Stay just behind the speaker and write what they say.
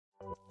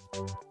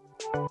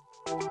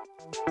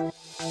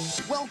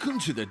Welcome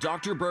to the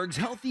Dr. Berg's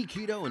Healthy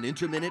Keto and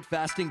Intermittent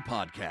Fasting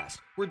Podcast,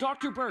 where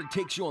Dr. Berg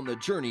takes you on the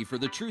journey for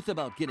the truth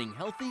about getting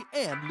healthy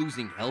and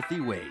losing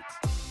healthy weight.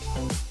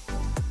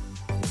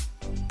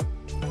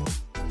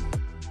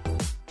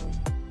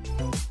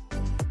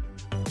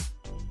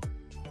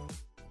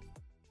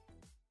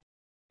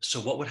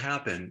 So what would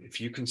happen if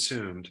you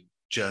consumed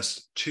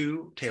just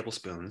 2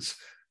 tablespoons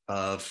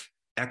of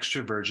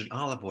extra virgin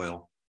olive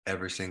oil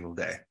every single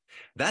day?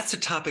 That's the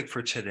topic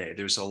for today.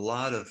 There's a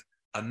lot of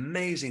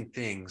amazing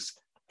things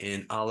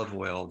in olive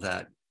oil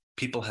that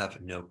people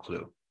have no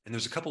clue. And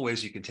there's a couple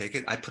ways you can take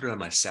it. I put it on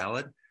my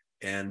salad,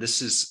 and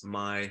this is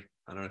I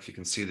don't know if you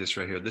can see this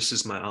right here. This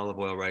is my olive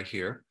oil right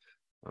here.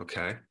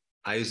 Okay.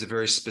 I use a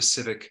very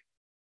specific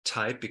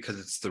type because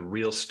it's the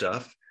real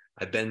stuff.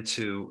 I've been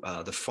to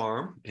the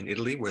farm in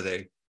Italy where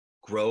they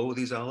grow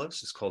these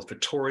olives. It's called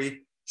Fattori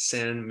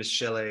San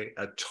Michele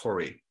a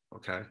Torri.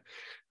 Okay.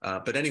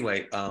 But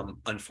anyway,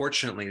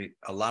 unfortunately,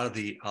 a lot of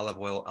the olive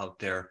oil out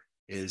there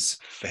is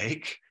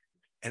fake.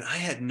 And I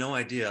had no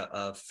idea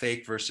of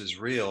fake versus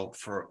real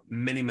for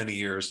many, many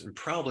years, and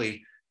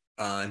probably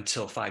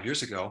until 5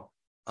 years ago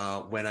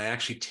when I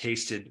actually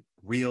tasted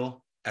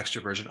real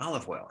extra virgin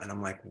olive oil. And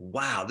I'm like,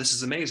 wow, this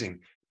is amazing.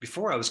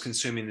 Before I was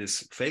consuming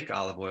this fake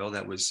olive oil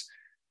that was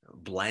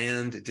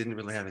bland. It didn't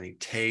really have any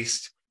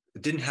taste.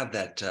 It didn't have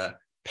that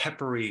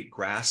peppery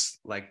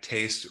grass-like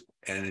taste,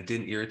 and it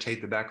didn't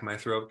irritate the back of my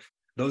throat.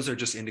 Those are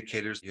just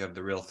indicators you have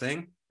the real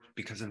thing,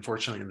 because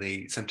unfortunately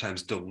they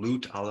sometimes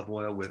dilute olive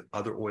oil with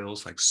other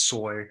oils like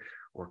soy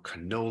or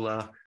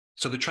canola.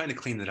 So they're trying to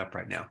clean that up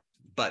right now.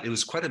 But it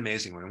was quite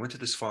amazing when I went to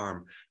this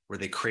farm where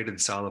they created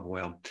this olive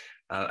oil.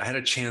 I had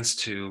a chance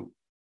to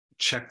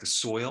check the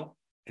soil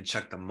and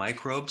check the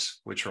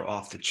microbes, which are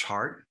off the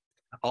chart.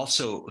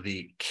 Also,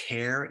 the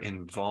care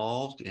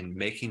involved in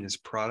making this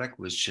product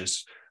was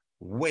just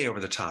way over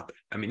the top.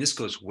 I mean, this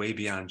goes way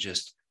beyond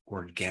just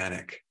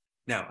organic.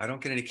 Now, I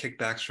don't get any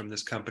kickbacks from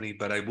this company,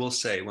 but I will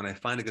say when I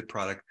find a good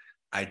product,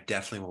 I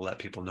definitely will let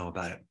people know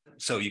about it.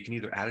 So you can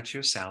either add it to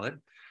your salad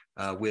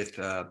with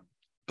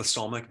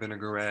balsamic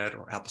vinaigrette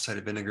or apple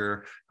cider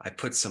vinegar. I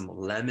put some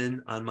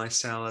lemon on my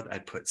salad. I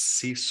put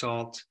sea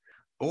salt,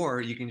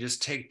 or you can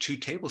just take 2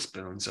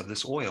 tablespoons of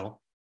this oil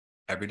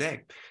every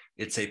day.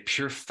 It's a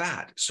pure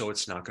fat, so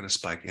it's not going to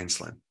spike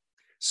insulin.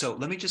 So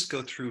let me just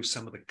go through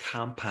some of the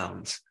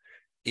compounds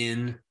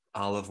in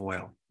olive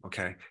oil,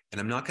 okay? And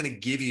I'm not going to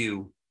give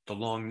you the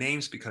long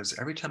names because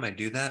every time I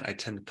do that, I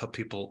tend to put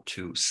people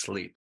to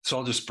sleep. So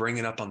I'll just bring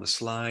it up on the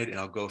slide and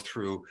I'll go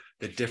through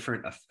the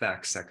different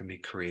effects that can be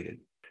created.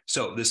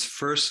 So this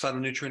first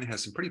phytonutrient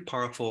has some pretty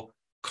powerful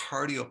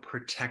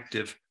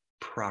cardioprotective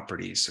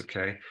properties,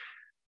 okay?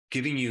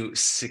 Giving you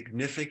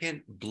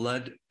significant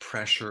blood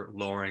pressure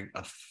lowering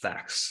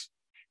effects.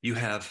 You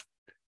have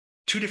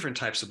 2 different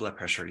types of blood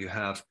pressure. You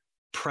have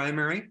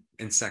primary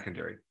and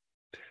secondary.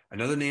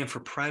 Another name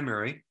for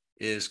primary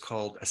is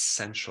called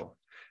essential.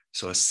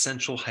 So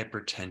essential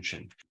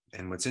hypertension.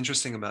 And what's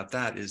interesting about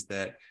that is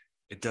that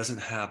it doesn't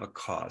have a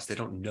cause. They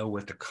don't know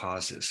what the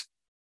cause is.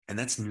 And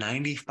that's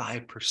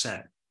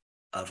 95%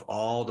 of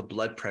all the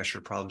blood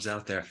pressure problems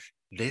out there.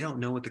 They don't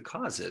know what the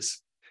cause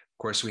is. Of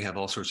course, we have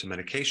all sorts of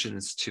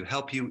medications to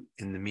help you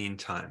in the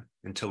meantime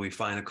until we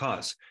find a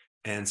cause.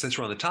 And since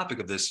we're on the topic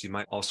of this, you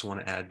might also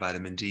want to add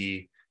vitamin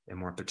D and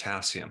more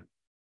potassium,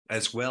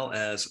 as well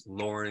as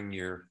lowering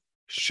your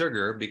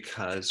sugar,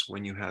 because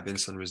when you have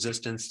insulin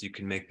resistance, you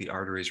can make the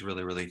arteries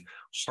really, really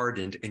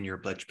hardened and your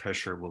blood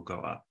pressure will go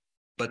up.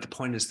 But the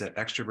point is that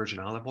extra virgin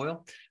olive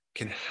oil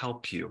can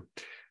help you.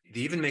 They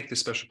even make the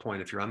special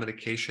point, if you're on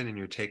medication and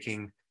you're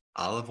taking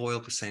olive oil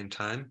at the same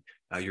time,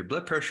 your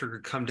blood pressure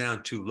could come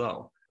down too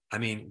low. I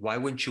mean, why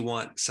wouldn't you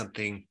want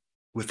something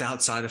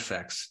without side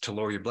effects to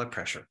lower your blood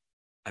pressure?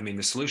 I mean,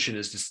 the solution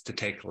is just to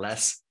take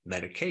less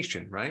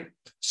medication, right?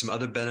 Some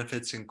other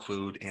benefits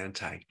include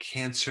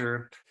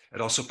anti-cancer.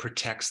 It also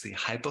protects the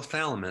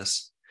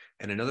hypothalamus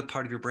and another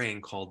part of your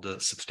brain called the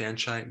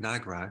substantia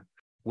nigra,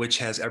 which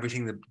has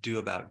everything to do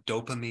about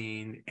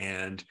dopamine.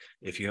 And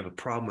if you have a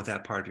problem with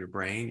that part of your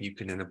brain, you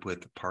can end up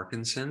with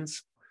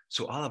Parkinson's.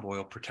 So olive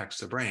oil protects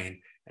the brain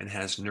and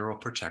has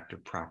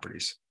neuroprotective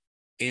properties.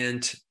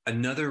 And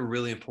another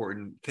really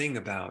important thing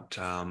about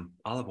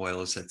olive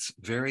oil is it's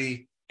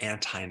very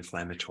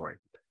anti-inflammatory.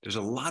 There's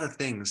a lot of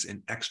things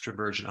in extra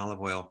virgin olive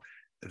oil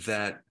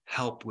that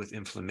help with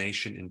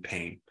inflammation and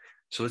pain.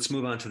 So let's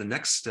move on to the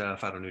next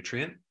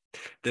phytonutrient.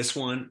 This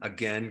one,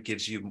 again,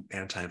 gives you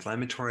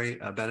anti-inflammatory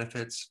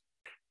benefits.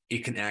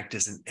 It can act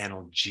as an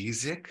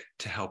analgesic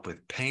to help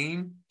with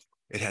pain.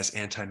 It has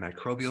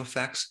antimicrobial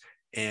effects,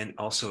 and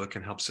also it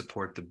can help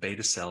support the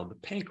beta cell of the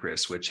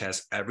pancreas, which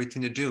has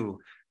everything to do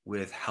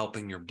with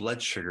helping your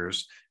blood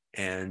sugars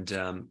and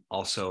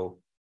also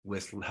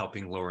with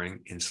helping lowering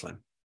insulin,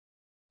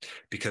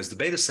 because the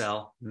beta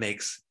cell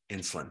makes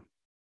insulin.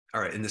 All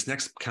right, in this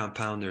next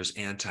compound, there's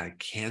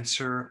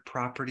anti-cancer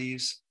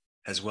properties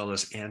as well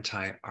as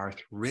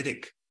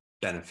anti-arthritic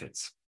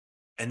benefits.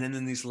 And then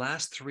in these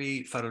last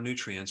 3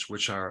 phytonutrients,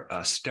 which are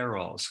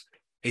sterols,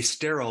 A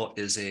sterol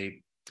is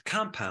a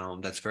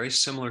compound that's very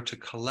similar to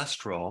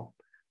cholesterol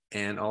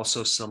and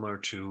also similar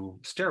to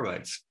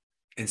steroids.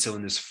 And so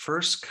in this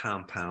first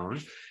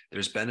compound,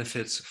 there's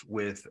benefits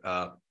with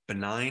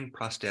benign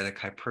prostatic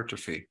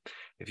hypertrophy.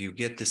 If you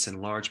get this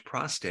enlarged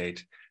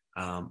prostate,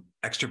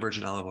 extra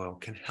virgin olive oil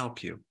can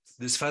help you.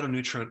 This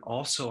phytonutrient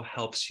also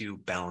helps you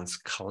balance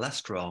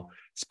cholesterol,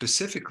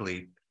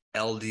 specifically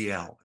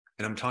LDL.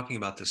 And I'm talking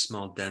about the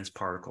small dense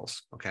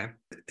particles, okay?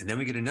 And then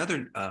we get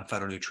another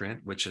phytonutrient,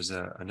 which is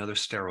another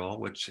sterol,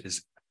 which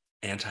is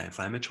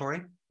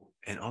anti-inflammatory,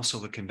 and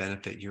also it can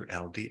benefit your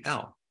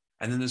LDL.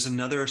 And then there's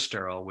another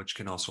sterol, which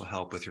can also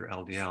help with your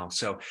LDL.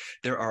 So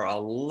there are a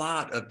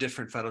lot of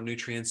different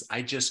phytonutrients.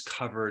 I just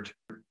covered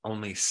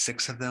only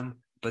 6 of them,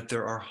 but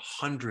there are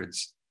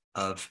hundreds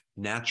of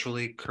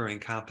naturally occurring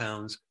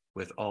compounds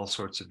with all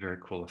sorts of very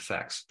cool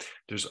effects.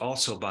 There's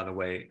also, by the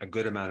way, a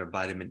good amount of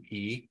vitamin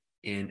E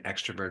in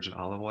extra virgin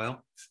olive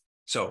oil.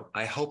 So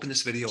I hope in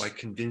this video I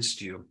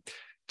convinced you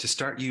to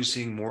start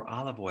using more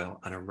olive oil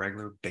on a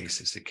regular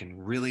basis. It can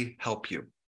really help you.